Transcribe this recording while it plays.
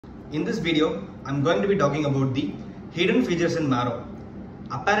In this video, I'm going to be talking about the hidden features in Marrow.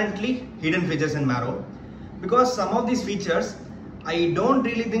 Apparently, hidden features in Marrow, because some of these features, I don't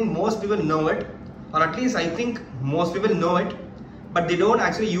really think most people know it, or at least I think most people know it, but they don't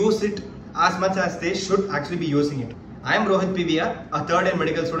actually use it as much as they should actually be using it. I am Rohith PVR, a third year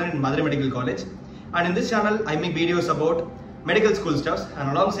medical student in Madurai Medical College, and in this channel, I make videos about medical school stuffs, and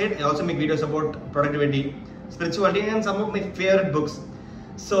alongside, I also make videos about productivity, spirituality, and some of my favorite books.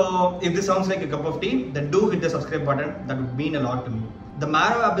 So if this sounds like a cup of tea, then do hit the subscribe button. That would mean a lot to me. The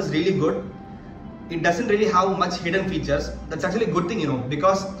Marrow app is really good. It doesn't really have much hidden features. That's actually a good thing,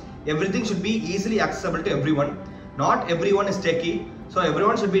 because everything should be easily accessible to everyone. Not everyone is techie, so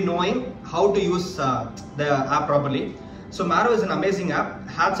everyone should be knowing how to use the app properly. So Marrow is an amazing app.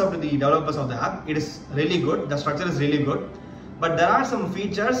 Hats off to the developers of the app. It is really good. The structure is really good. But there are some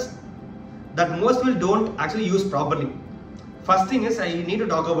features that most people don't actually use properly. First thing is, I need to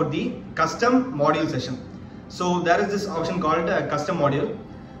talk about the custom module session. So there is this option called custom module.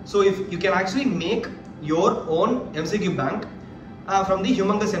 So if you can actually make your own MCQ bank from the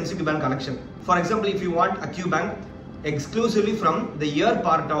humongous MCQ bank collection. For example, if you want a Q bank exclusively from the year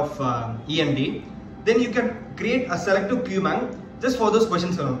part of END, then you can create a selective Q bank just for those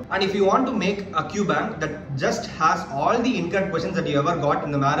questions alone. And if you want to make a Q bank that just has all the incorrect questions that you ever got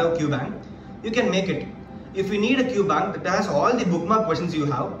in the Marrow Q bank, you can make it. If you need a Q bank that has all the bookmark questions you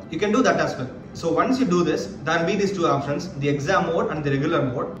have, you can do that as well. So once you do this, there will be these two options, the exam mode and the regular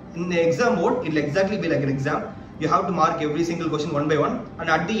mode. In the exam mode, it will exactly be like an exam. You have to mark every single question one by one, and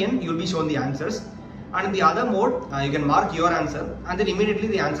at the end, you will be shown the answers. And in the other mode, you can mark your answer, and then immediately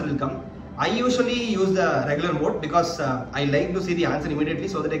the answer will come. I usually use the regular mode because I like to see the answer immediately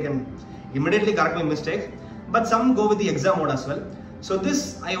so that I can immediately correct my mistakes. But some go with the exam mode as well. So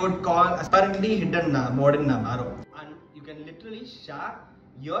this I would call apparently hidden mode in Marrow. And you can literally share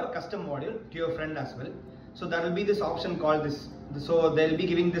your custom module to your friend as well. So there will be this option called this. So they'll be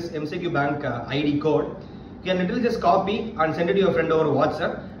giving this MCQ bank ID code. You can literally just copy and send it to your friend over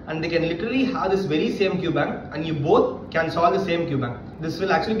WhatsApp, and they can literally have this very same Q bank, and you both can solve the same Q bank. This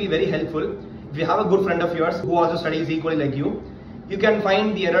will actually be very helpful. If you have a good friend of yours who also studies equally like you can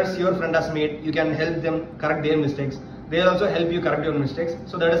find the errors your friend has made. You can help them correct their mistakes. They'll also help you correct your mistakes.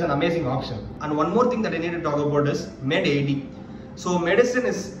 So that is an amazing option. And one more thing that I need to talk about is Med-AD. So medicine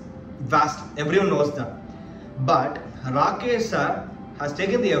is vast. Everyone knows that. But Rakesh sir has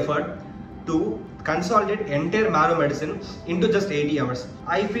taken the effort to consolidate entire Marrow medicine into just 80 hours.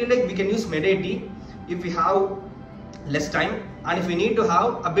 I feel like we can use Med-AD if we have less time and if we need to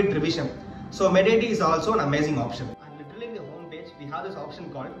have a bit revision. So Med-AD is also an amazing option. And literally in the home page, we have this option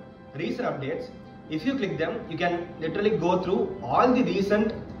called recent updates. If you click them, you can literally go through all the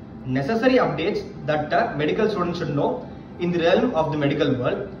recent necessary updates that medical students should know in the realm of the medical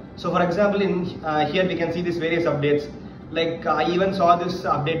world. So for example, in here we can see these various updates. Like I even saw this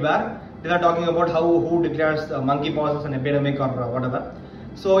update where they are talking about who declares monkeypox as an epidemic or whatever.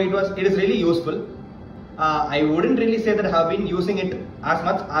 So it is really useful. I wouldn't really say that I have been using it as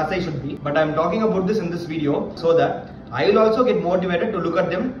much as I should be, but I am talking about this in this video so that I will also get motivated to look at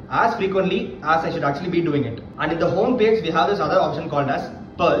them as frequently as I should actually be doing it. And in the home page, we have this other option called as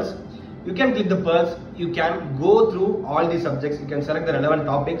Pearls. You can click the Pearls, you can go through all these subjects, you can select the relevant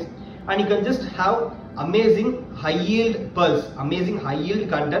topics, and you can just have amazing high yield Pearls, amazing high yield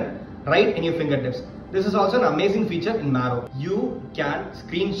content right in your fingertips. This is also an amazing feature in Marrow. You can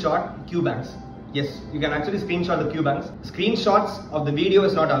screenshot Q banks. Yes, you can actually screenshot the Q banks. Screenshots of the video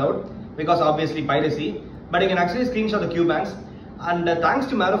is not allowed because obviously piracy. But you can actually screenshot the Q banks, and thanks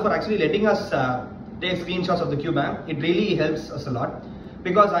to Marrow for actually letting us take screenshots of the Q bank. It really helps us a lot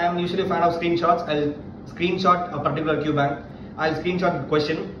because I am usually a fan of screenshots. I'll screenshot a particular Q bank, I'll screenshot the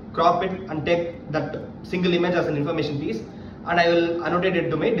question, crop it and take that single image as an information piece, and I will annotate it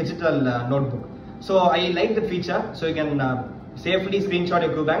to my digital notebook. So I like that feature, so you can safely screenshot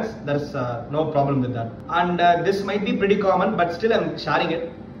your Q banks. There's no problem with that. And this might be pretty common, but still I'm sharing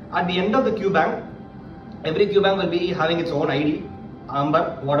it. At the end of the Q bank, every Q bank will be having its own ID,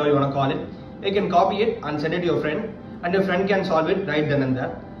 number, whatever you want to call it. You can copy it and send it to your friend, and your friend can solve it right then and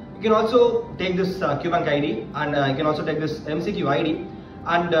there. You can also take this Q bank ID, and you can also take this MCQ ID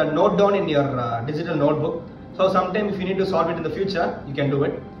and note down in your digital notebook. So sometime if you need to solve it in the future, you can do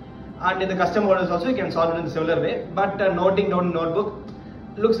it. And in the custom models also, you can solve it in a similar way. But noting down in notebook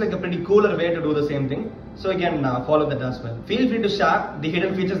looks like a pretty cooler way to do the same thing. So you can follow that as well. Feel free to share the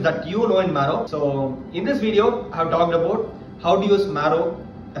hidden features that you know in Marrow. So in this video, I have talked about how to use Marrow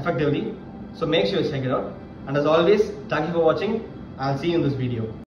effectively. So make sure you check it out. And as always, thank you for watching. I'll see you in this video.